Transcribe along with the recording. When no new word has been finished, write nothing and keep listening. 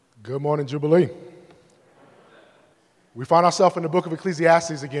Good morning, Jubilee. We find ourselves in the book of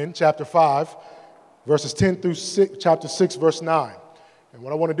Ecclesiastes again, chapter 5, verses 10 through 6, chapter 6, verse 9. And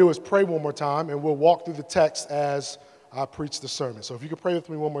what I want to do is pray one more time, and we'll walk through the text as I preach the sermon. So if you could pray with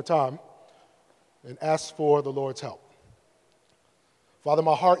me one more time and ask for the Lord's help. Father,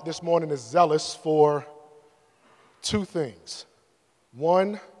 my heart this morning is zealous for two things.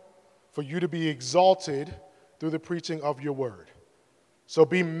 One, for you to be exalted through the preaching of your word. So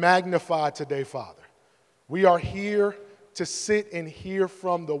be magnified today, Father. We are here to sit and hear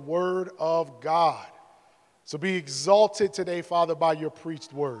from the word of God. So be exalted today, Father, by your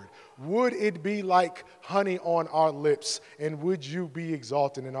preached word. Would it be like honey on our lips, and would you be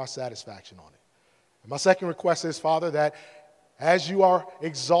exalted in our satisfaction on it? And my second request is, Father, that as you are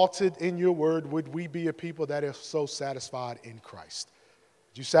exalted in your word, would we be a people that are so satisfied in Christ?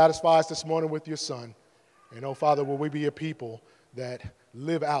 Would you satisfy us this morning with your Son? And, oh, Father, will we be a people that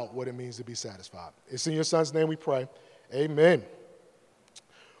live out what it means to be satisfied? It's in your Son's name we pray. Amen.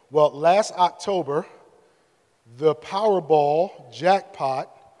 Well, last October, the Powerball jackpot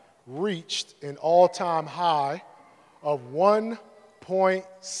reached an all-time high of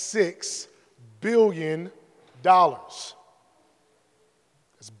 $1.6 billion.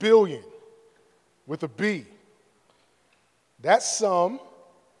 It's billion with a B. That sum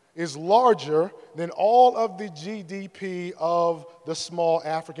is larger than all of the GDP of the small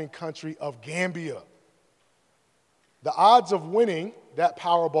African country of Gambia. The odds of winning that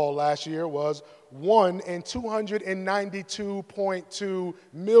Powerball last year was 1 in 292.2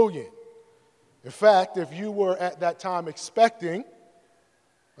 million. In fact, if you were at that time expecting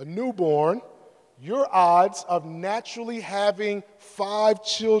a newborn, your odds of naturally having 5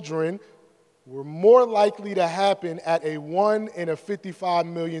 children were more likely to happen at a 1 in a 55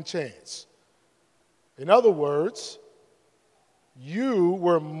 million chance. In other words, you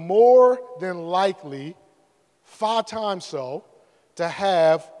were more than likely 5 times so to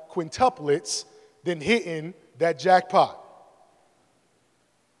have quintuplets than hitting that jackpot.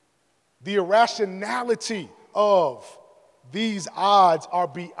 The irrationality of these odds are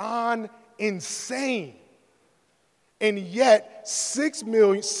beyond insane. And yet,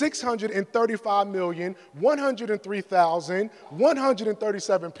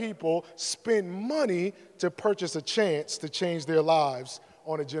 635,103,137 people spend money to purchase a chance to change their lives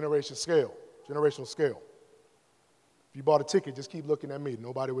on a generational scale. If you bought a ticket, just keep looking at me.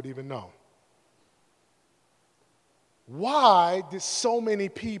 Nobody would even know. Why did so many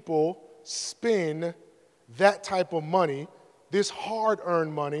people spend that type of money, this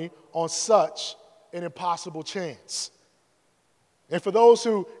hard-earned money, on such an impossible chance? And for those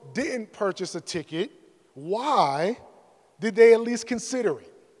who didn't purchase a ticket, why did they at least consider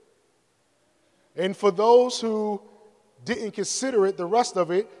it? And for those who didn't consider it, the rest of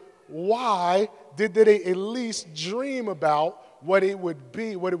it, why did they at least dream about what it would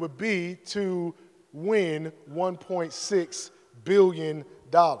be to win $1.6 billion?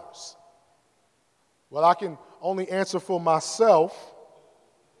 Well, I can only answer for myself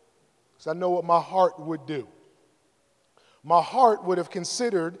because I know what my heart would do. My heart would have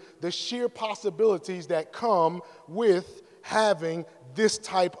considered the sheer possibilities that come with having this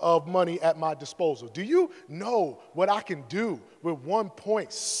type of money at my disposal. Do you know what I can do with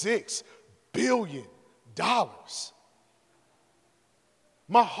 $1.6 billion?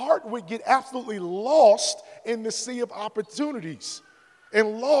 My heart would get absolutely lost in the sea of opportunities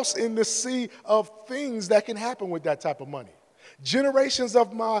and lost in the sea of things that can happen with that type of money. Generations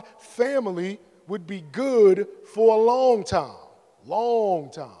of my family would be good for a long time.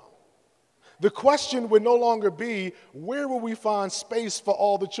 The question would no longer be, where will we find space for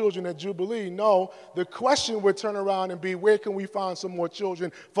all the children at Jubilee? No, the question would turn around and be, where can we find some more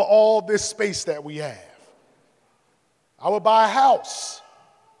children for all this space that we have? I would buy a house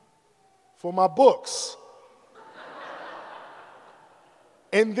for my books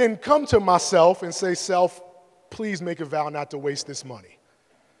and then come to myself and say, self, please make a vow not to waste this money.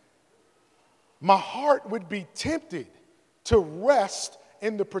 My heart would be tempted to rest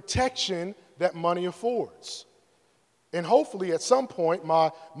in the protection that money affords. And hopefully at some point,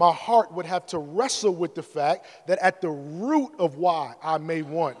 my heart would have to wrestle with the fact that at the root of why I may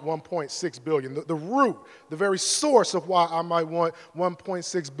want $1.6 billion, the root, the very source of why I might want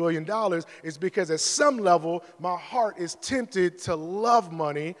 $1.6 billion is because at some level, my heart is tempted to love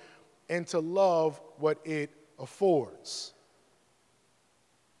money and to love what it affords.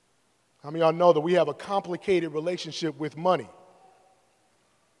 How many of y'all know that we have a complicated relationship with money?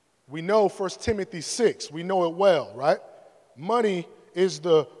 We know 1 Timothy 6. We know it well, right? Money is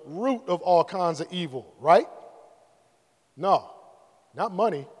the root of all kinds of evil, right? No, not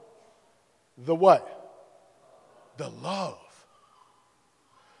money. the what? The love.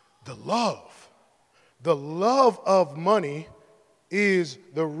 The love. The love of money is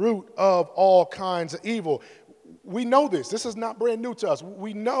the root of all kinds of evil. We know this. This is not brand new to us.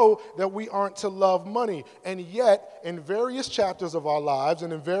 We know that we aren't to love money. And yet, in various chapters of our lives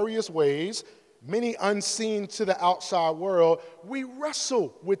and in various ways, many unseen to the outside world, we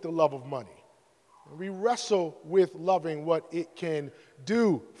wrestle with the love of money. We wrestle with loving what it can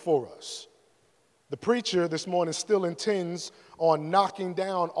do for us. The preacher this morning still intends on knocking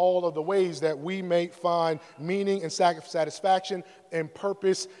down all of the ways that we may find meaning and satisfaction and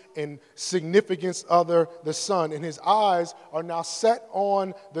purpose and significance other the Son. And his eyes are now set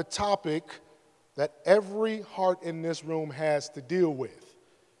on the topic that every heart in this room has to deal with.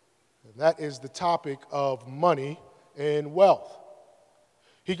 And that is the topic of money and wealth.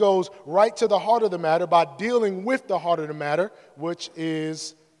 He goes right to the heart of the matter by dealing with the heart of the matter, which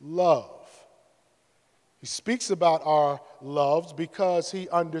is love. He speaks about our loves because he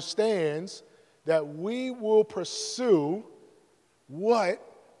understands that we will pursue what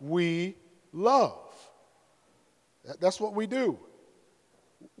we love. That's what we do.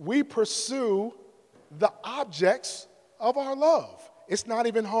 We pursue the objects of our love. It's not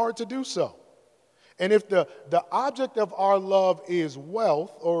even hard to do so. And if the object of our love is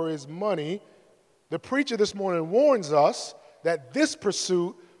wealth or is money, the preacher this morning warns us that this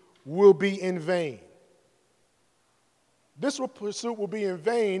pursuit will be in vain. This pursuit will be in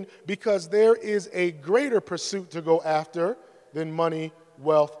vain because there is a greater pursuit to go after than money,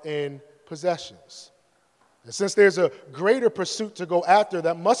 wealth, and possessions. And since there's a greater pursuit to go after,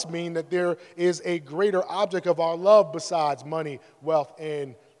 that must mean that there is a greater object of our love besides money, wealth,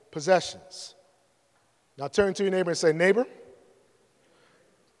 and possessions. Now turn to your neighbor and say, neighbor,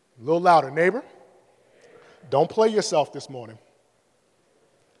 a little louder, neighbor, don't play yourself this morning.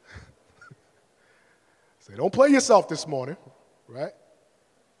 Say, don't play yourself this morning, right?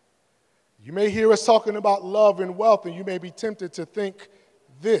 You may hear us talking about love and wealth, and you may be tempted to think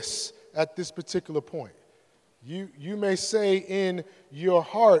this at this particular point. You may say in your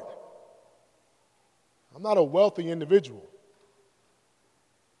heart, I'm not a wealthy individual.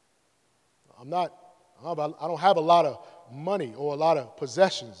 I don't have a lot of money or a lot of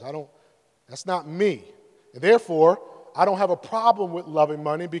possessions. That's not me. And therefore, I don't have a problem with loving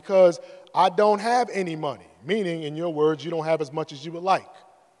money because I don't have any money. Meaning, in your words, you don't have as much as you would like.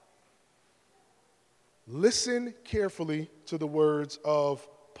 Listen carefully to the words of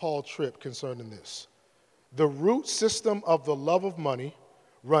Paul Tripp concerning this. The root system of the love of money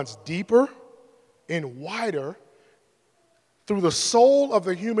runs deeper and wider through the soul of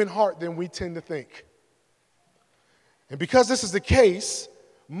the human heart than we tend to think. And because this is the case,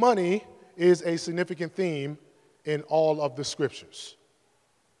 money is a significant theme in all of the scriptures.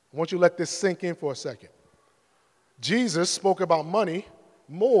 I want you to let this sink in for a second. Jesus spoke about money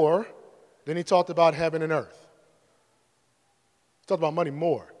more than he talked about heaven and earth. He talked about money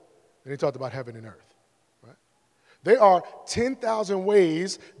more than he talked about heaven and earth. Right? There are 10,000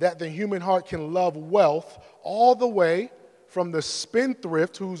 ways that the human heart can love wealth, all the way from the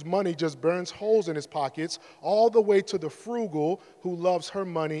spendthrift whose money just burns holes in his pockets, all the way to the frugal who loves her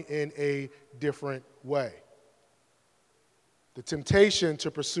money in a different way. The temptation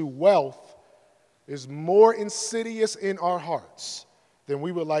to pursue wealth is more insidious in our hearts than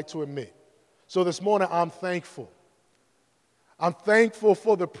we would like to admit. So this morning, I'm thankful. I'm thankful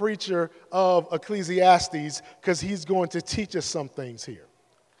for the preacher of Ecclesiastes because he's going to teach us some things here.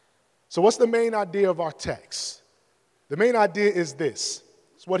 So what's the main idea of our text? The main idea is this.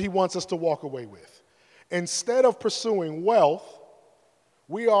 It's what he wants us to walk away with. Instead of pursuing wealth,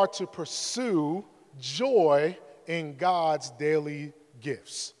 we are to pursue joy in God's daily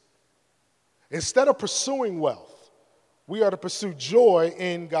gifts. Instead of pursuing wealth, we are to pursue joy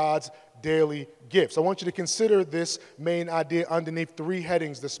in God's daily gifts. I want you to consider this main idea underneath three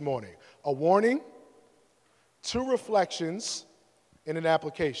headings this morning: a warning, two reflections, and an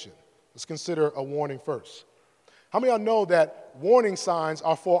application. Let's consider a warning first. How many of y'all know that warning signs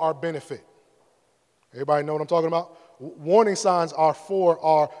are for our benefit? Everybody know what I'm talking about? Warning signs are for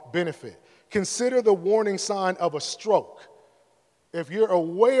our benefit. Consider the warning sign of a stroke. If you're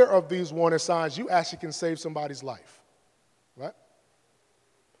aware of these warning signs, you actually can save somebody's life, right?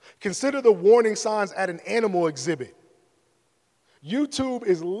 Consider the warning signs at an animal exhibit. YouTube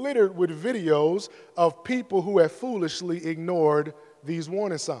is littered with videos of people who have foolishly ignored these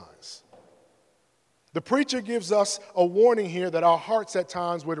warning signs. The preacher gives us a warning here that our hearts at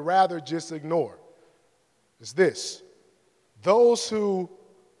times would rather just ignore. It's this: those who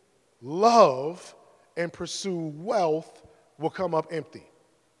love and pursue wealth will come up empty.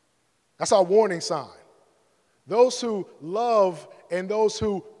 That's our warning sign. Those who love and those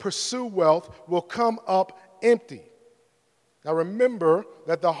who pursue wealth will come up empty. Now remember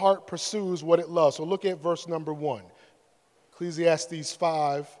that the heart pursues what it loves. So look at verse number 1. Ecclesiastes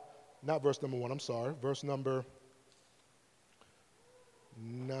 5, not verse number 1, I'm sorry. Verse number,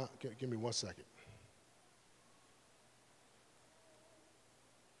 give me 1 second.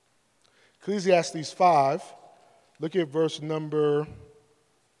 Ecclesiastes 5, look at verse number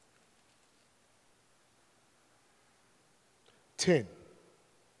 10.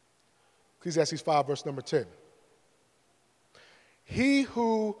 Ecclesiastes 5, verse number 10. He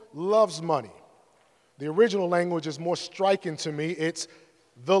who loves money. The original language is more striking to me. It's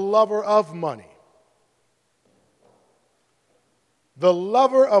the lover of money. The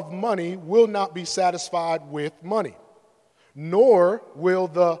lover of money will not be satisfied with money, nor will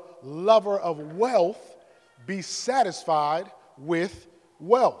the lover of wealth be satisfied with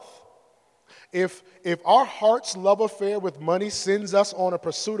wealth. If our heart's love affair with money sends us on a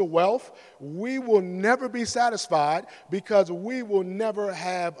pursuit of wealth, we will never be satisfied because we will never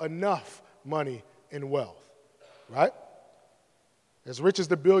have enough money and wealth, right? As rich as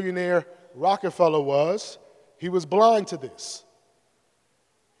the billionaire Rockefeller was, he was blind to this.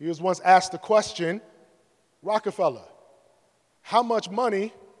 He was once asked the question, Rockefeller, how much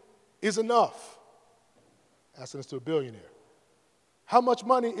money is enough? Asking this to a billionaire. How much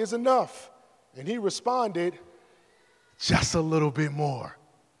money is enough? And he responded, just a little bit more.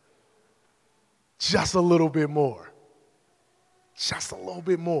 Just a little bit more. Just a little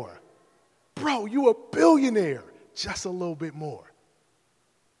bit more. Bro, you a billionaire. Just a little bit more.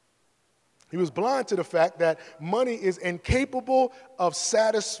 He was blind to the fact that money is incapable of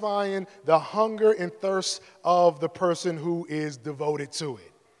satisfying the hunger and thirst of the person who is devoted to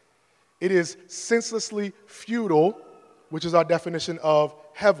it. It is senselessly futile, which is our definition of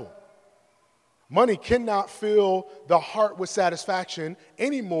hevel. Money cannot fill the heart with satisfaction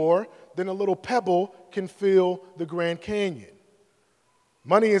any more than a little pebble can fill the Grand Canyon.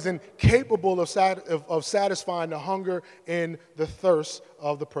 Money is incapable of satisfying the hunger and the thirst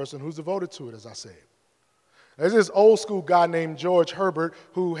of the person who's devoted to it, as I said. There's this old school guy named George Herbert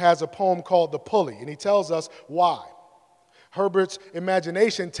who has a poem called The Pulley, and he tells us why. Herbert's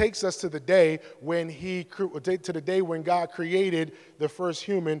imagination takes us to the day when God created the first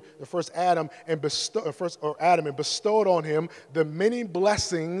human, the first Adam, and bestowed on him the many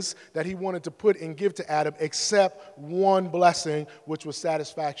blessings that he wanted to put and give to Adam, except one blessing, which was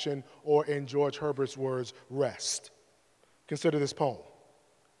satisfaction, or in George Herbert's words, rest. Consider this poem.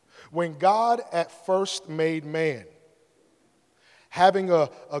 When God at first made man, having a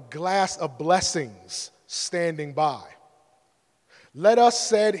glass of blessings standing by, let us,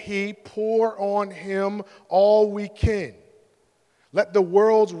 said he, pour on him all we can. Let the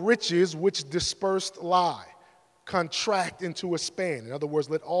world's riches which dispersed lie contract into a span. In other words,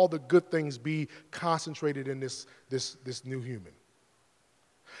 let all the good things be concentrated in this new human.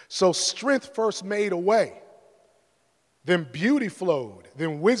 So strength first made a way, then beauty flowed,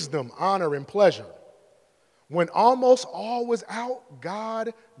 then wisdom, honor, and pleasure. When almost all was out,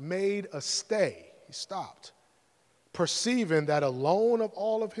 God made a stay. He stopped, perceiving that alone of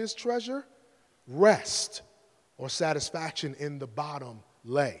all of his treasure, rest or satisfaction in the bottom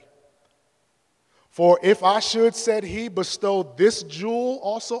lay. For if I should, said he, bestow this jewel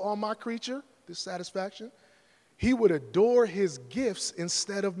also on my creature, this satisfaction, he would adore his gifts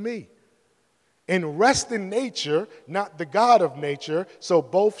instead of me, and rest in nature, not the God of nature, so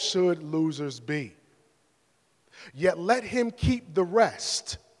both should losers be. Yet let him keep the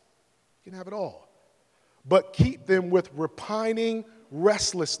rest. You can have it all. But keep them with repining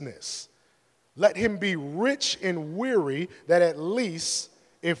restlessness. Let him be rich and weary, that at least,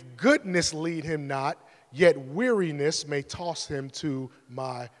 if goodness lead him not, yet weariness may toss him to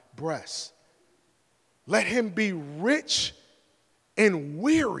my breast. Let him be rich and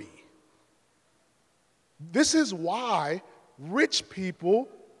weary. This is why rich people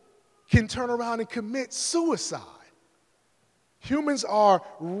can turn around and commit suicide. Humans are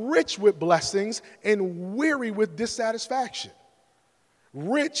rich with blessings and weary with dissatisfaction.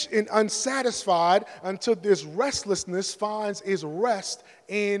 Rich and unsatisfied until this restlessness finds its rest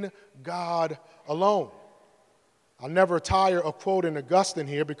in God alone. I'll never tire of quoting Augustine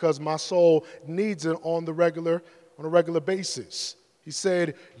here because my soul needs it on a regular basis. He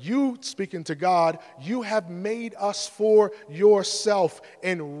said, you, speaking to God, you have made us for yourself,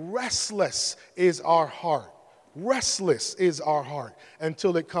 and restless is our heart. Restless is our heart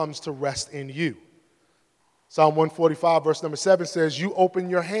until it comes to rest in you. Psalm 145, verse number 7 says, you open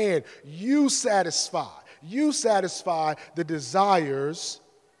your hand, you satisfy the desires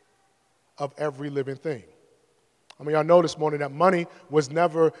of every living thing. I mean, I know this morning that money was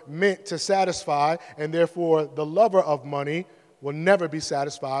never meant to satisfy, and therefore the lover of money will never be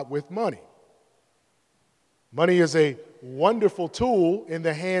satisfied with money. Money is a wonderful tool in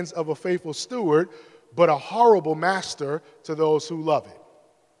the hands of a faithful steward, but a horrible master to those who love it.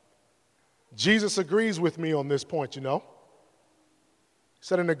 Jesus agrees with me on this point, you know. He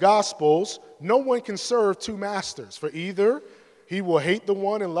said in the Gospels, no one can serve two masters, for either he will hate the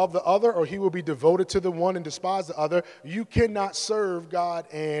one and love the other, or he will be devoted to the one and despise the other. You cannot serve God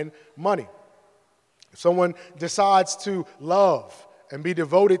and money. If someone decides to love and be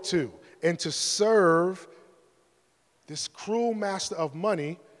devoted to and to serve this cruel master of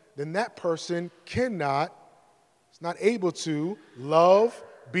money, then that person is not able to love,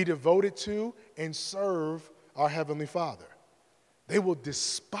 be devoted to, and serve our Heavenly Father. They will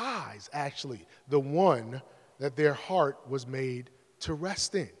despise, actually, the one that their heart was made to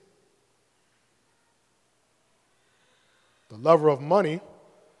rest in. The lover of money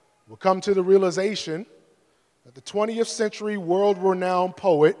will come to the realization that the 20th century world-renowned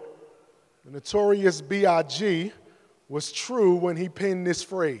poet, the notorious B.I.G., was true when he penned this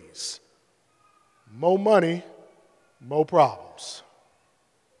phrase: more money, more problems.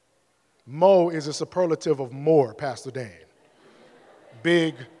 Mo is a superlative of more, Pastor Dan.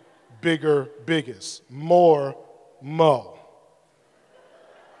 Big, bigger, biggest. More, mo.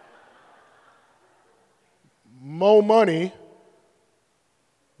 More money,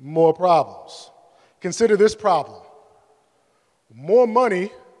 more problems. Consider this problem. More money,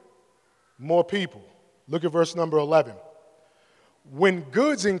 more people. Look at verse number 11. When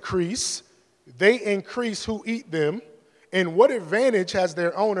goods increase, they increase who eat them, and what advantage has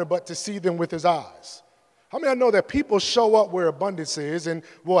their owner but to see them with his eyes? How many of you know that people show up where abundance is and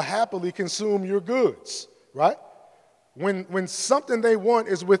will happily consume your goods, right? When something they want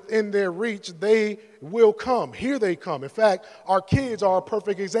is within their reach, they will come. Here they come. In fact, our kids are a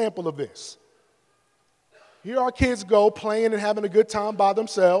perfect example of this. Here our kids go playing and having a good time by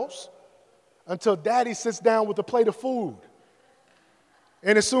themselves until daddy sits down with a plate of food.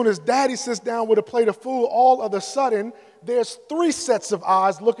 And as soon as daddy sits down with a plate of food, all of a sudden, there's 3 sets of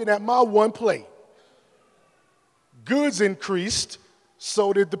eyes looking at my one plate. Goods increased,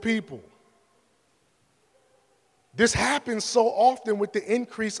 so did the people. This happens so often with the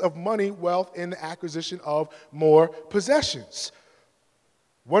increase of money, wealth, and the acquisition of more possessions.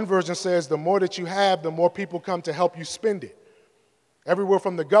 One version says the more that you have, the more people come to help you spend it. Everywhere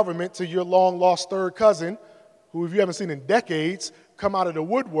from the government to your long-lost third cousin, who if you haven't seen in decades, come out of the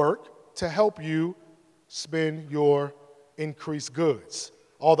woodwork to help you spend your increased goods.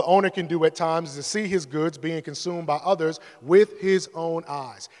 All the owner can do at times is to see his goods being consumed by others with his own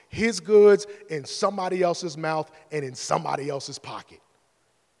eyes. His goods in somebody else's mouth and in somebody else's pocket.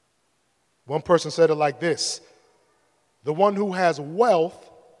 One person said it like this: the one who has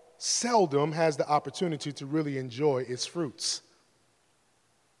wealth seldom has the opportunity to really enjoy its fruits.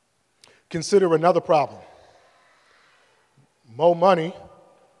 Consider another problem. More money,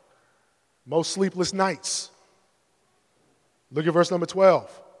 more sleepless nights. Look at verse number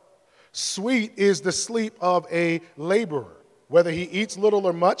 12. Sweet is the sleep of a laborer, whether he eats little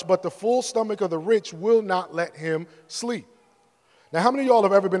or much, but the full stomach of the rich will not let him sleep. Now, how many of y'all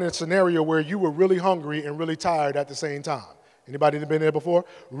have ever been in a scenario where you were really hungry and really tired at the same time? Anybody been there before?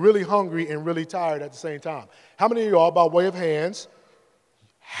 Really hungry and really tired at the same time. How many of y'all, by way of hands,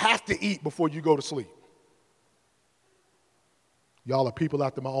 have to eat before you go to sleep? Y'all are people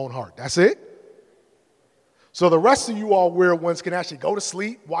after my own heart. That's it? So the rest of you all weird ones can actually go to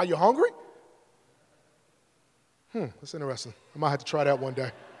sleep while you're hungry? That's interesting. I might have to try that one day.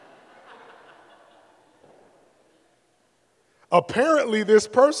 Apparently, this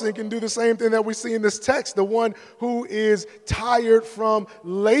person can do the same thing that we see in this text, the one who is tired from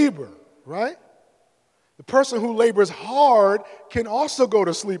labor, right? The person who labors hard can also go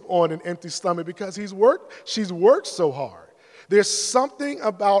to sleep on an empty stomach because she's worked so hard. There's something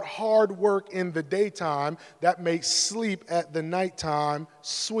about hard work in the daytime that makes sleep at the nighttime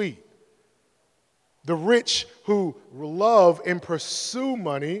sweet. The rich who love and pursue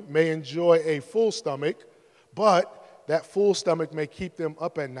money may enjoy a full stomach, but that full stomach may keep them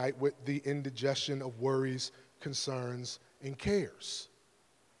up at night with the indigestion of worries, concerns, and cares.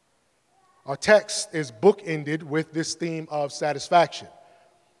 Our text is bookended with this theme of satisfaction.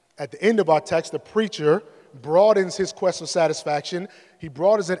 At the end of our text, the preacher broadens his quest for satisfaction. He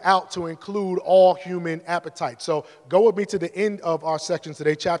broadens it out to include all human appetite. So go with me to the end of our section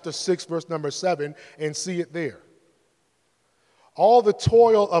today, chapter 6, verse number 7, and see it there. All the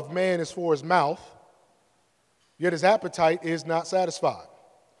toil of man is for his mouth, yet his appetite is not satisfied.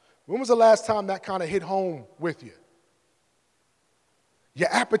 When was the last time that kind of hit home with you? Your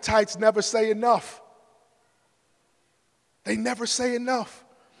appetites never say enough. They never say enough.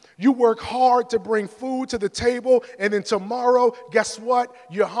 You work hard to bring food to the table, and then tomorrow, guess what?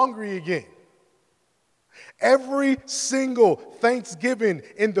 You're hungry again. Every single Thanksgiving,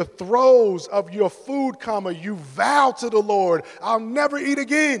 in the throes of your food coma, you vow to the Lord, I'll never eat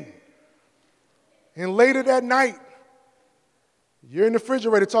again. And later that night, you're in the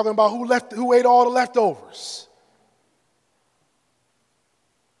refrigerator talking about who ate all the leftovers.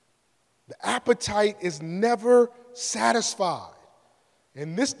 The appetite is never satisfied.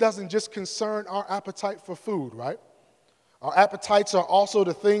 And this doesn't just concern our appetite for food, right? Our appetites are also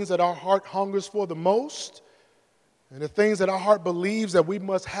the things that our heart hungers for the most, and the things that our heart believes that we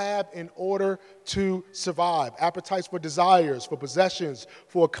must have in order to survive. Appetites for desires, for possessions,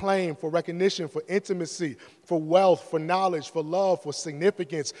 for acclaim, for recognition, for intimacy, for wealth, for knowledge, for love, for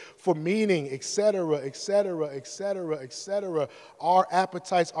significance, for meaning, etc., etc., etc., etc. Our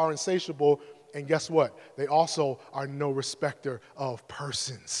appetites are insatiable, and guess what? They also are no respecter of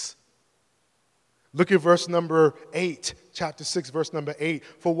persons. Look at verse number 8, chapter 6, verse number 8.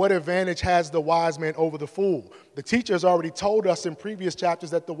 For what advantage has the wise man over the fool? The teacher has already told us in previous chapters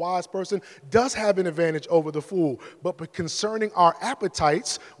that the wise person does have an advantage over the fool. But concerning our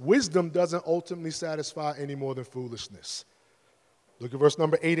appetites, wisdom doesn't ultimately satisfy any more than foolishness. Look at verse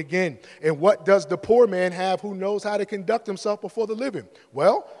number 8 again. And what does the poor man have who knows how to conduct himself before the living?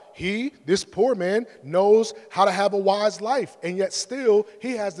 Well, this poor man, knows how to have a wise life, and yet still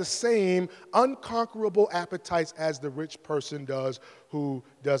he has the same unconquerable appetites as the rich person does who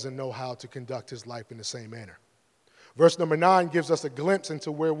doesn't know how to conduct his life in the same manner. Verse number 9 gives us a glimpse into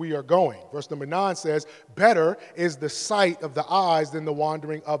where we are going. Verse number 9 says, better is the sight of the eyes than the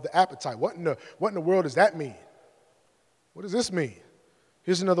wandering of the appetite. What in the world does that mean? What does this mean?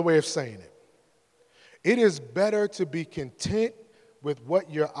 Here's another way of saying it. It is better to be content with what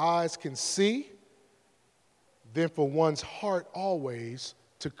your eyes can see than for one's heart always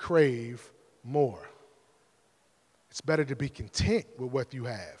to crave more. It's better to be content with what you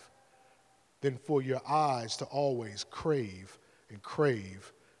have than for your eyes to always crave and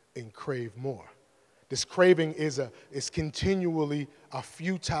crave and crave more. This craving is continually a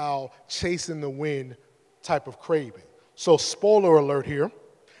futile, chasing the wind type of craving. So spoiler alert here,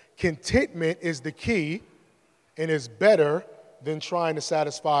 contentment is the key and is better than trying to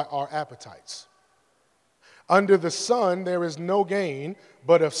satisfy our appetites. Under the sun, there is no gain,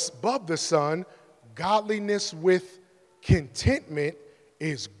 but above the sun, godliness with contentment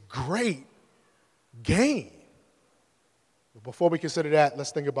is great gain. But before we consider that,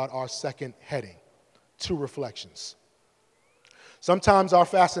 let's think about our second heading, 2 reflections. Sometimes our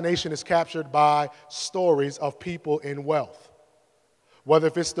fascination is captured by stories of people in wealth. Whether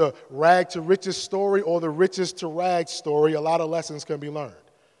if it's the rag to riches story or the riches to rags story, a lot of lessons can be learned.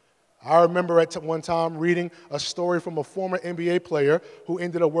 I remember at one time reading a story from a former NBA player who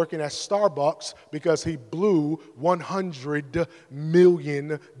ended up working at Starbucks because he blew $100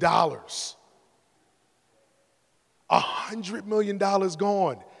 million. $100 million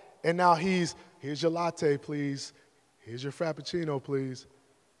gone. And now here's your latte, please. Here's your Frappuccino, please.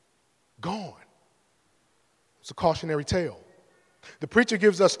 Gone. It's a cautionary tale. The preacher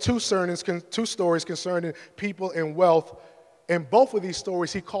gives us 2 stories concerning people and wealth. In both of these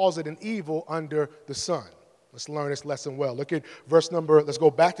stories, he calls it an evil under the sun. Let's learn this lesson well. Let's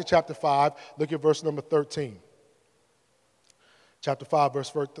go back to chapter 5. Look at verse number 13. Chapter 5, verse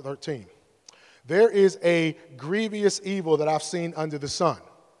 13. There is a grievous evil that I've seen under the sun.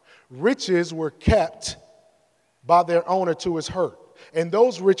 Riches were kept by their owner to his hurt, and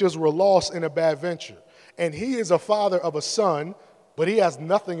those riches were lost in a bad venture. And he is a father of a son, but he has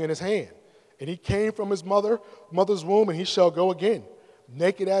nothing in his hand. And he came from his mother's womb, and he shall go again,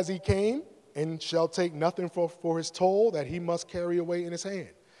 naked as he came, and shall take nothing for his toll that he must carry away in his hand.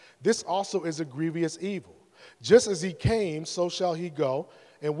 This also is a grievous evil. Just as he came, so shall he go.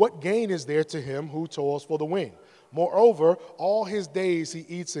 And what gain is there to him who toils for the wind? Moreover, all his days he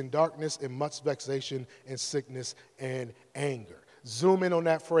eats in darkness and much vexation and sickness and anger. Zoom in on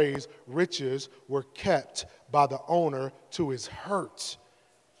that phrase, riches were kept by the owner to his hurt.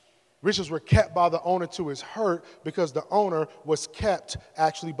 Riches were kept by the owner to his hurt because the owner was kept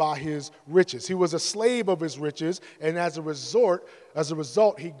actually by his riches. He was a slave of his riches, and as a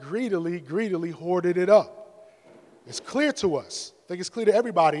result, he greedily hoarded it up. It's clear to us, I think it's clear to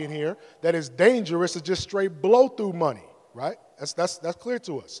everybody in here, that it's dangerous to just straight blow through money, right? That's clear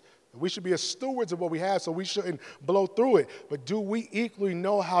to us. We should be stewards of what we have, so we shouldn't blow through it. But do we equally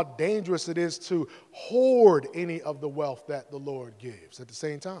know how dangerous it is to hoard any of the wealth that the Lord gives at the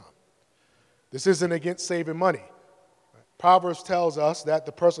same time? This isn't against saving money. Proverbs tells us that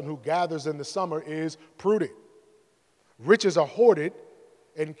the person who gathers in the summer is prudent. Riches are hoarded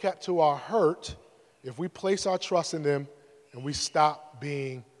and kept to our hurt if we place our trust in them and we stop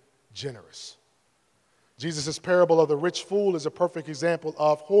being generous. Jesus' parable of the rich fool is a perfect example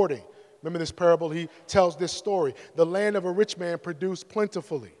of hoarding. Remember this parable? He tells this story. The land of a rich man produced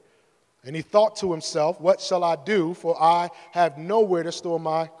plentifully. And he thought to himself, what shall I do? For I have nowhere to store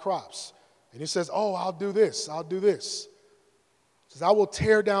my crops. And he says, I'll do this. He says, I will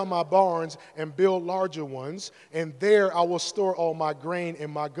tear down my barns and build larger ones, and there I will store all my grain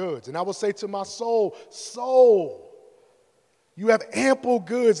and my goods. And I will say to my soul, soul, you have ample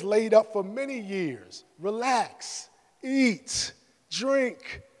goods laid up for many years. Relax, eat,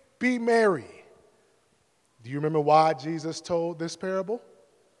 drink, be merry. Do you remember why Jesus told this parable?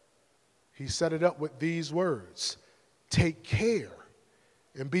 He set it up with these words: take care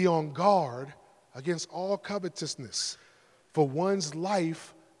and be on guard against all covetousness, for one's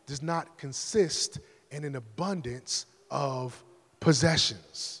life does not consist in an abundance of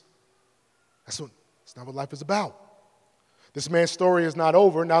possessions. That's not what life is about. This man's story is not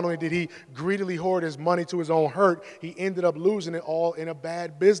over. Not only did he greedily hoard his money to his own hurt, he ended up losing it all in a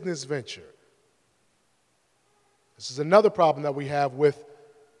bad business venture. This is another problem that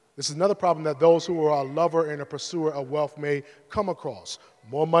those who are a lover and a pursuer of wealth may come across.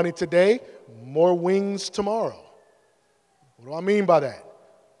 More money today, more wings tomorrow. What do I mean by that?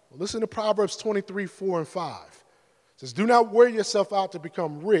 Well, listen to Proverbs 23, 4 and 5. It says, do not wear yourself out to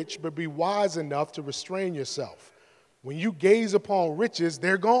become rich, but be wise enough to restrain yourself. When you gaze upon riches,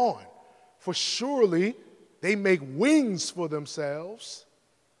 they're gone. For surely they make wings for themselves,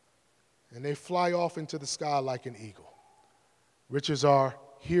 and they fly off into the sky like an eagle. Riches are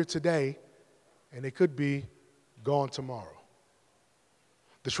here today, and they could be gone tomorrow.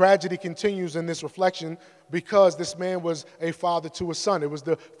 The tragedy continues in this reflection because this man was a father to a son. It was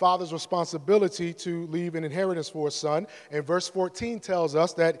the father's responsibility to leave an inheritance for his son. And verse 14 tells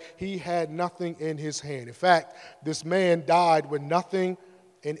us that he had nothing in his hand. In fact, this man died with nothing,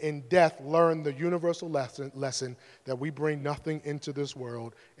 and in death learned the universal lesson that we bring nothing into this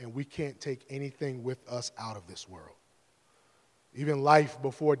world, and we can't take anything with us out of this world. Even life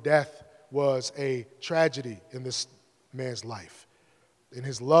before death was a tragedy in this man's life. In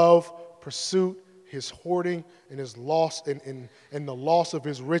his love, pursuit, his hoarding, and his loss, and the loss of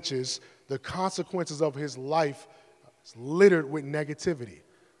his riches, the consequences of his life is littered with negativity.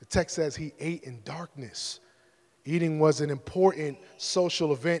 The text says he ate in darkness. Eating was an important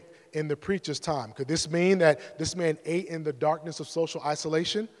social event in the preacher's time. Could this mean that this man ate in the darkness of social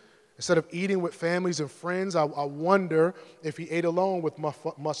isolation? Instead of eating with families and friends, I wonder if he ate alone with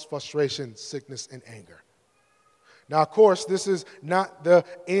much frustration, sickness, and anger. Now, of course, this is not the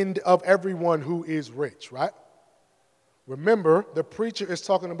end of everyone who is rich, right? Remember, the preacher is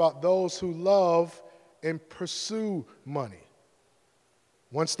talking about those who love and pursue money.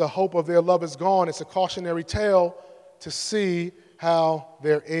 Once the hope of their love is gone, it's a cautionary tale to see how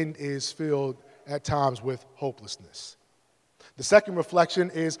their end is filled at times with hopelessness. The second reflection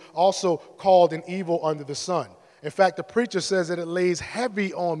is also called an evil under the sun. In fact, the preacher says that it lays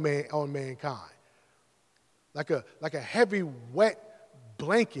heavy on mankind. Like a heavy, wet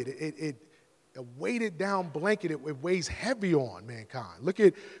blanket. A weighted down blanket, it weighs heavy on mankind.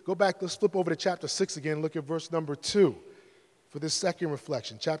 Go back, let's flip over to chapter 6 again. Look at verse number 2 for this second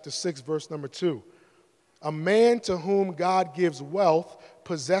reflection. Chapter 6, verse number 2. A man to whom God gives wealth,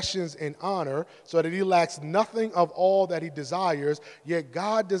 possessions, and honor, so that he lacks nothing of all that he desires, yet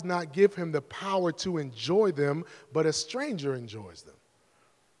God does not give him the power to enjoy them, but a stranger enjoys them.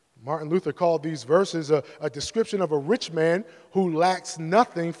 Martin Luther called these verses a description of a rich man who lacks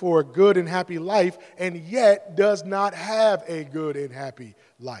nothing for a good and happy life and yet does not have a good and happy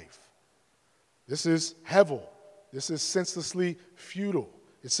life. This is hevel. This is senselessly futile.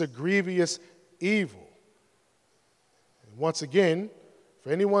 It's a grievous evil. And once again,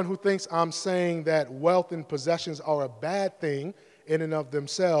 for anyone who thinks I'm saying that wealth and possessions are a bad thing in and of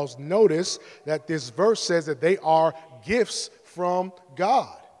themselves, notice that this verse says that they are gifts from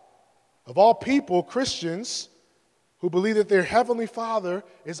God. Of all people, Christians who believe that their Heavenly Father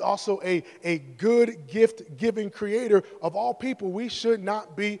is also a good gift-giving creator, of all people, we should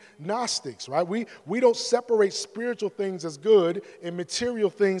not be Gnostics, right? We don't separate spiritual things as good and material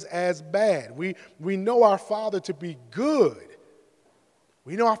things as bad. We know our Father to be good.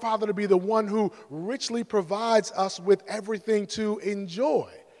 We know our Father to be the one who richly provides us with everything to enjoy.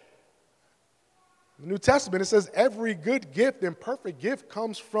 In the New Testament, it says every good gift and perfect gift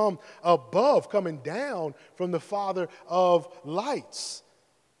comes from above, coming down from the Father of lights.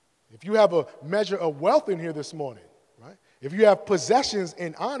 If you have a measure of wealth in here this morning, right? If you have possessions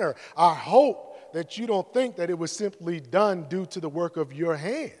and honor, I hope that you don't think that it was simply done due to the work of your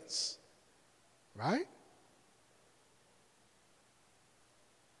hands, right?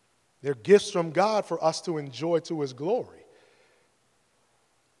 They're gifts from God for us to enjoy to his glory.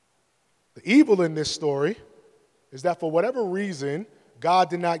 The evil in this story is that for whatever reason, God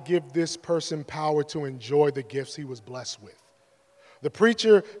did not give this person power to enjoy the gifts he was blessed with. The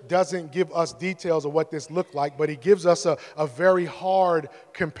preacher doesn't give us details of what this looked like, but he gives us a very hard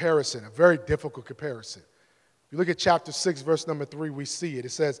comparison, a very difficult comparison. If you look at chapter 6, verse number 3, we see it.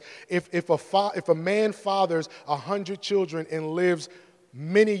 It says, if a man fathers 100 children and lives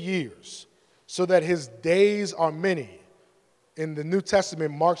many years, so that his days are many. In the New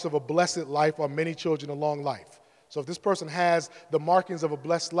Testament, marks of a blessed life are many children, a long life. So if this person has the markings of a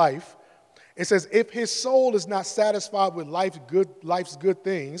blessed life, it says, if his soul is not satisfied with life's good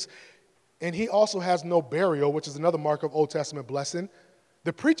things, and he also has no burial, which is another mark of Old Testament blessing,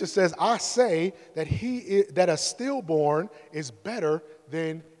 the preacher says, I say that a stillborn is better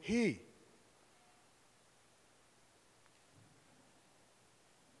than he.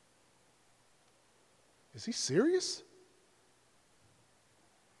 Is he serious?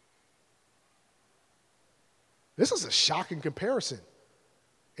 This is a shocking comparison,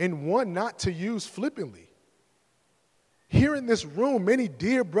 and one not to use flippantly. Here in this room, many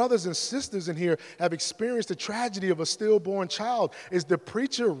dear brothers and sisters in here have experienced the tragedy of a stillborn child. Is the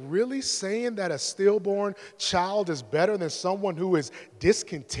preacher really saying that a stillborn child is better than someone who is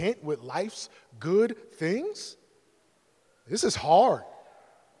discontent with life's good things? This is hard.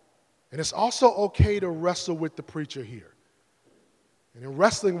 And it's also okay to wrestle with the preacher here. And in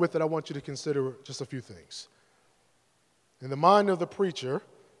wrestling with it, I want you to consider just a few things. In the mind of the preacher,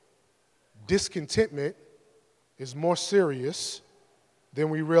 discontentment is more serious than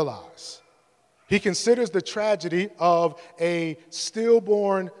we realize. He considers the tragedy of a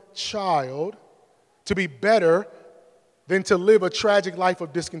stillborn child to be better than to live a tragic life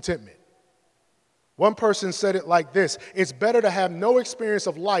of discontentment. One person said it like this: it's better to have no experience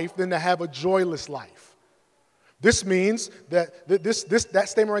of life than to have a joyless life. This means that that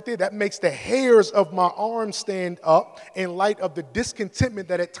statement right there, that makes the hairs of my arms stand up in light of the discontentment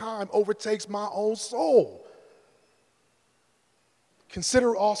that at times overtakes my own soul.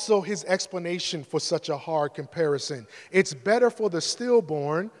 Consider also his explanation for such a hard comparison. It's better for the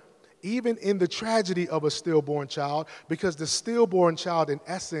stillborn, even in the tragedy of a stillborn child, because the stillborn child, in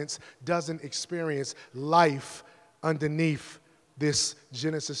essence, doesn't experience life underneath this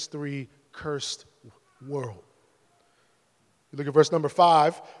Genesis 3 cursed world. You look at verse number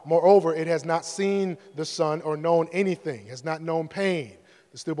 5. Moreover, it has not seen the Son or known anything, has not known pain.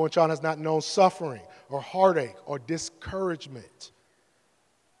 The stillborn child has not known suffering or heartache or discouragement.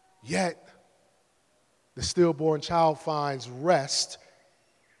 Yet, the stillborn child finds rest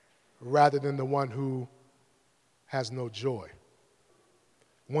rather than the one who has no joy.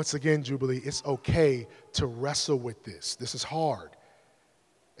 Once again, Jubilee, it's okay to wrestle with this. This is hard,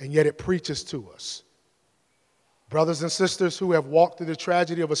 and yet it preaches to us. Brothers and sisters who have walked through the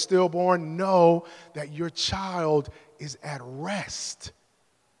tragedy of a stillborn, know that your child is at rest.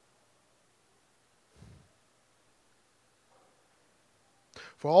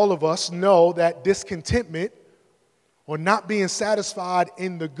 For all of us know that discontentment or not being satisfied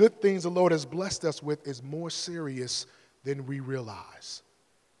in the good things the Lord has blessed us with is more serious than we realize.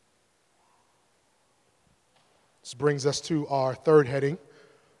 This brings us to our third heading,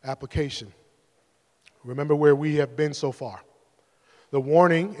 application. Remember where we have been so far. The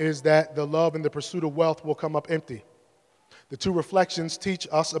warning is that the love and the pursuit of wealth will come up empty. The two reflections teach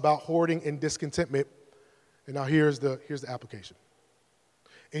us about hoarding and discontentment. And now here's the application.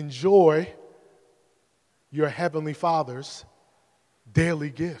 Enjoy your heavenly Father's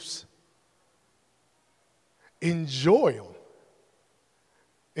daily gifts. Enjoy them.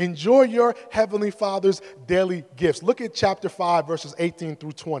 Enjoy your heavenly Father's daily gifts. Look at chapter 5, verses 18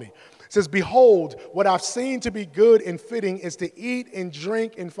 through 20. It says, behold, what I've seen to be good and fitting is to eat and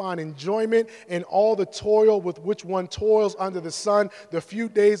drink and find enjoyment in all the toil with which one toils under the sun, the few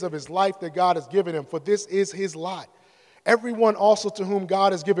days of his life that God has given him, for this is his lot. Everyone also to whom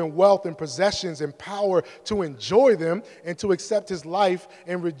God has given wealth and possessions and power to enjoy them and to accept his life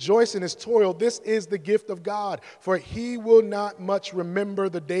and rejoice in his toil, this is the gift of God. For he will not much remember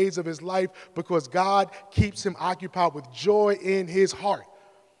the days of his life, because God keeps him occupied with joy in his heart.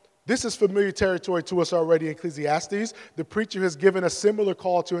 This is familiar territory to us already in Ecclesiastes. The preacher has given a similar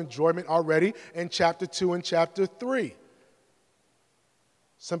call to enjoyment already in chapter 2 and chapter 3.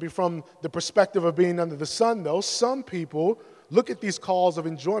 Simply from the perspective of being under the sun, though, some people look at these calls of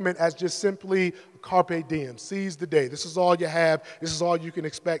enjoyment as just simply carpe diem, seize the day. This is all you have. This is all you can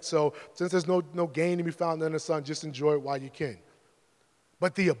expect. So since there's no gain to be found under the sun, just enjoy it while you can.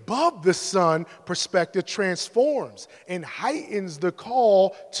 But the above the sun perspective transforms and heightens the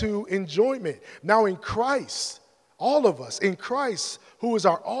call to enjoyment. Now in Christ, all of us, in Christ, who is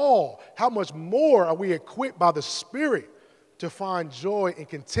our all, how much more are we equipped by the Spirit to find joy and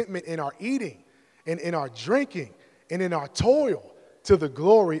contentment in our eating and in our drinking and in our toil to the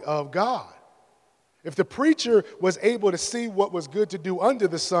glory of God. If the preacher was able to see what was good to do under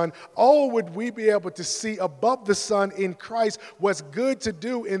the sun, oh, would we be able to see above the sun in Christ what's good to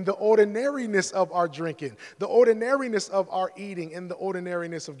do in the ordinariness of our drinking, the ordinariness of our eating, and the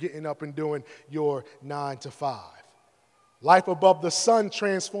ordinariness of getting up and doing your 9 to 5. Life above the sun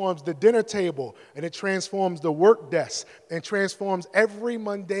transforms the dinner table, and it transforms the work desk, and transforms every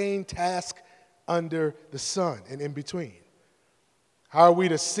mundane task under the sun and in between. How are we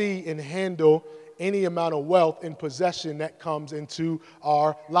to see and handle any amount of wealth and possession that comes into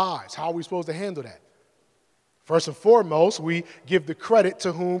our lives? How are we supposed to handle that? First and foremost, we give the credit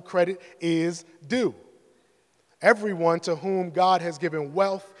to whom credit is due. Everyone to whom God has given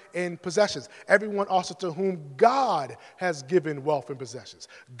wealth and possessions. Everyone also to whom God has given wealth and possessions.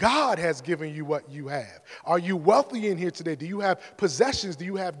 God has given you what you have. Are you wealthy in here today? Do you have possessions? Do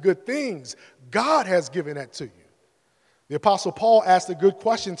you have good things? God has given that to you. The Apostle Paul asked a good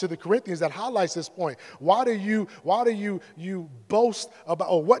question to the Corinthians that highlights this point. Why do you boast about,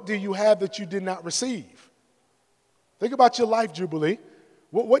 or what do you have that you did not receive? Think about your life, Jubilee.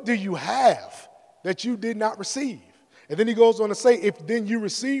 What do you have that you did not receive? And then he goes on to say, if then you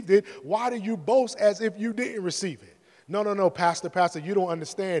received it, why do you boast as if you didn't receive it? No, Pastor, you don't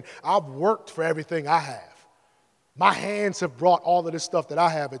understand. I've worked for everything I have. My hands have brought all of this stuff that I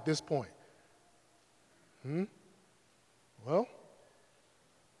have at this point. Well,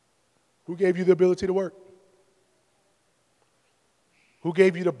 who gave you the ability to work? Who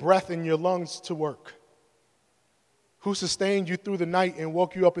gave you the breath in your lungs to work? Who sustained you through the night and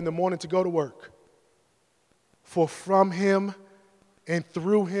woke you up in the morning to go to work? For from him and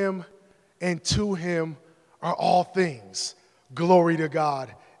through him and to him are all things. Glory to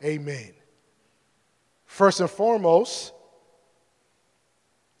God. Amen. First and foremost,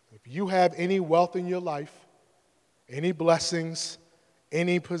 if you have any wealth in your life, any blessings,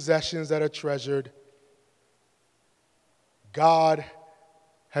 any possessions that are treasured, God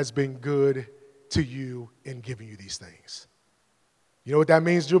has been good to you in giving you these things. You know what that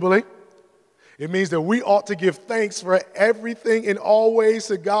means, Jubilee? It means that we ought to give thanks for everything and always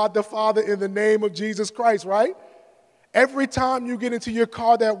to God the Father in the name of Jesus Christ, right? Every time you get into your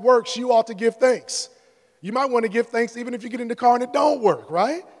car that works, you ought to give thanks. You might want to give thanks even if you get in the car and it don't work,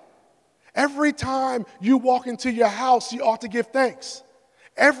 right? Every time you walk into your house, you ought to give thanks.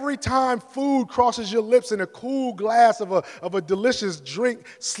 Every time food crosses your lips and a cool glass of a delicious drink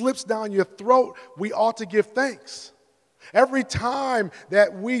slips down your throat, we ought to give thanks. Every time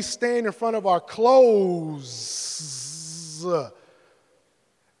that we stand in front of our clothes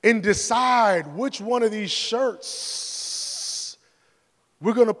and decide which one of these shirts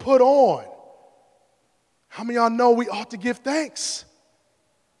we're going to put on, how many of y'all know we ought to give thanks?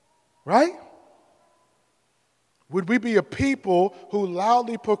 Right? Would we be a people who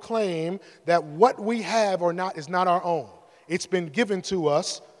loudly proclaim that what we have or not is not our own? It's been given to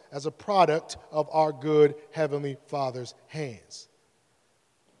us as a product of our good Heavenly Father's hands.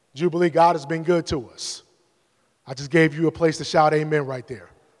 Jubilee, God has been good to us. I just gave you a place to shout amen right there.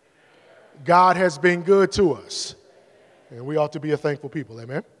 God has been good to us. And we ought to be a thankful people,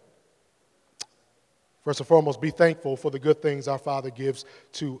 amen? First and foremost, be thankful for the good things our Father gives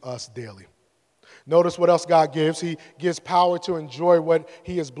to us daily. Notice what else God gives. He gives power to enjoy what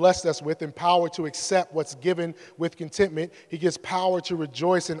He has blessed us with and power to accept what's given with contentment. He gives power to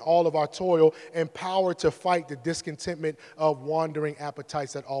rejoice in all of our toil and power to fight the discontentment of wandering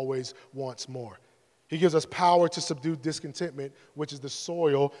appetites that always wants more. He gives us power to subdue discontentment, which is the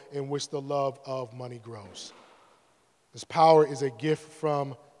soil in which the love of money grows. This power is a gift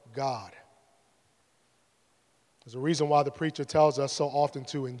from God. There's a reason why the preacher tells us so often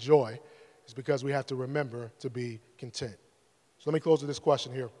to enjoy. It's because we have to remember to be content. So let me close with this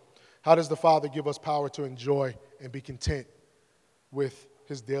question here. How does the Father give us power to enjoy and be content with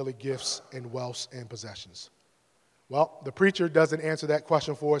His daily gifts and wealth and possessions? Well, the preacher doesn't answer that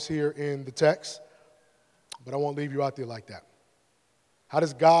question for us here in the text, but I won't leave you out there like that. How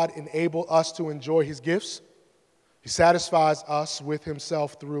does God enable us to enjoy His gifts? He satisfies us with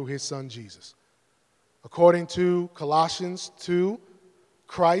Himself through His Son, Jesus. According to Colossians 2,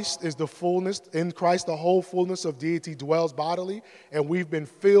 Christ is the fullness. In Christ, the whole fullness of deity dwells bodily, and we've been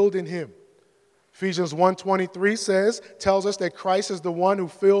filled in him. Ephesians 1:23 tells us that Christ is the one who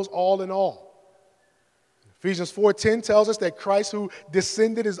fills all in all. Ephesians 4:10 tells us that Christ who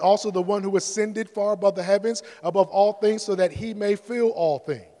descended is also the one who ascended far above the heavens, above all things, so that he may fill all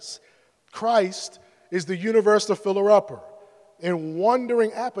things. Christ is the universal filler-upper, and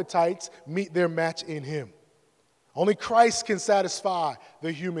wandering appetites meet their match in him. Only Christ can satisfy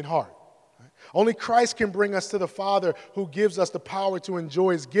the human heart. Only Christ can bring us to the Father, who gives us the power to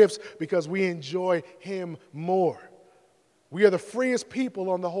enjoy his gifts because we enjoy him more. We are the freest people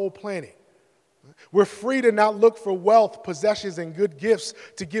on the whole planet. We're free to not look for wealth, possessions, and good gifts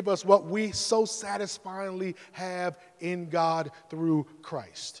to give us what we so satisfyingly have in God through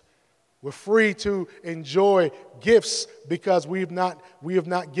Christ. We're free to enjoy gifts because we have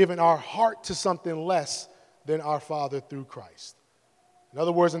not given our heart to something less than our Father through Christ. In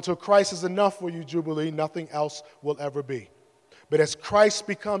other words, until Christ is enough for you, Jubilee, nothing else will ever be. But as Christ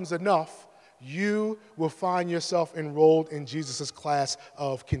becomes enough, you will find yourself enrolled in Jesus' class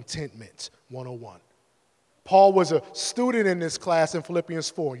of Contentment 101. Paul was a student in this class in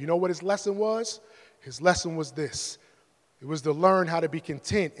Philippians 4. You know what his lesson was? His lesson was this. It was to learn how to be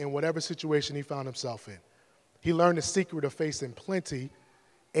content in whatever situation he found himself in. He learned the secret of facing plenty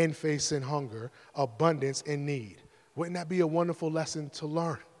and facing hunger, abundance and need. Wouldn't that be a wonderful lesson to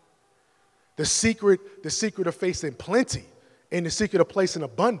learn? The secret of facing plenty and the secret of placing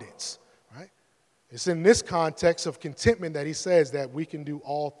abundance, right? It's in this context of contentment that he says that we can do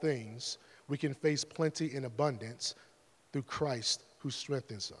all things. We can face plenty and abundance through Christ who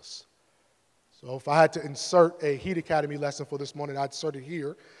strengthens us. So if I had to insert a Heat Academy lesson for this morning, I'd insert it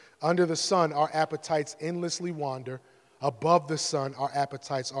here. Under the sun, our appetites endlessly wander. Above the sun, our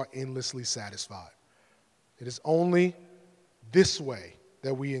appetites are endlessly satisfied. It is only this way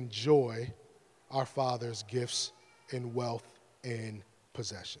that we enjoy our Father's gifts and wealth and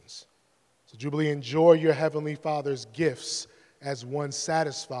possessions. So Jubilee, enjoy your Heavenly Father's gifts as one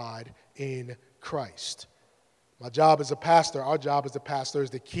satisfied in Christ. My job as a pastor, our job as a pastor,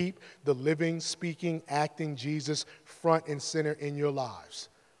 is to keep the living, speaking, acting Jesus front and center in your lives.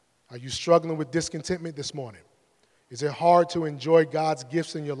 Are you struggling with discontentment this morning? Is it hard to enjoy God's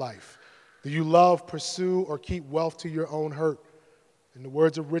gifts in your life? Do you love, pursue, or keep wealth to your own hurt? In the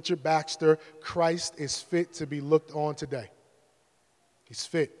words of Richard Baxter, Christ is fit to be looked on today. He's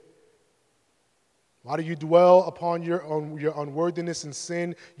fit. Why do you dwell upon your unworthiness and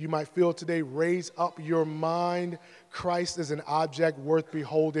sin you might feel today? Raise up your mind. Christ is an object worth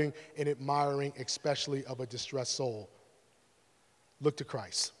beholding and admiring, especially of a distressed soul. Look to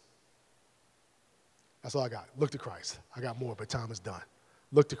Christ. That's all I got. Look to Christ. I got more, but time is done.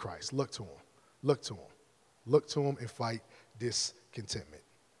 Look to Christ. Look to him. Look to him. Look to him and fight discontentment.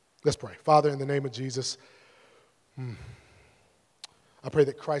 Let's pray. Father, in the name of Jesus, I pray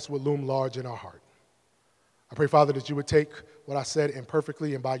that Christ would loom large in our heart. I pray, Father, that you would take what I said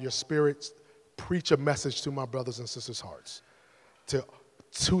imperfectly and by your Spirit preach a message to my brothers and sisters' hearts to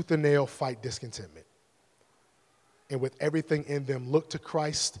tooth and nail fight discontentment. And with everything in them, look to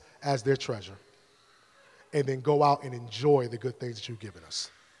Christ as their treasure. And then go out and enjoy the good things that you've given us.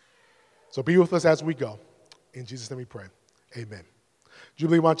 So be with us as we go. In Jesus' name we pray. Amen.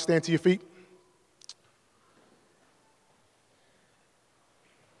 Jubilee, why don't you stand to your feet?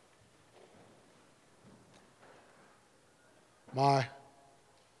 My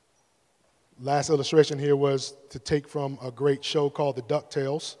last illustration here was to take from a great show called The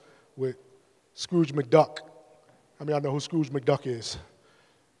DuckTales with Scrooge McDuck. How many of y'all know who Scrooge McDuck is?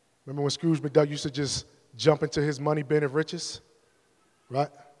 Remember when Scrooge McDuck used to just jump into his money bin of riches? Right?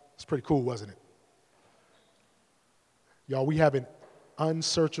 It's pretty cool, wasn't it? Y'all, we have an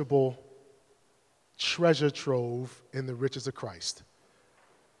unsearchable treasure trove in the riches of Christ.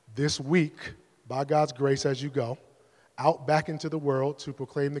 This week, by God's grace, as you go out back into the world to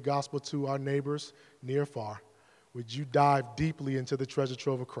proclaim the gospel to our neighbors near or far, would you dive deeply into the treasure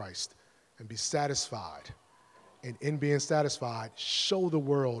trove of Christ and be satisfied? And in being satisfied, show the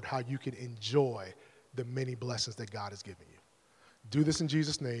world how you can enjoy the many blessings that God has given you. Do this in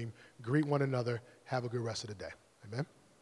Jesus' name. Greet one another. Have a good rest of the day. Amen.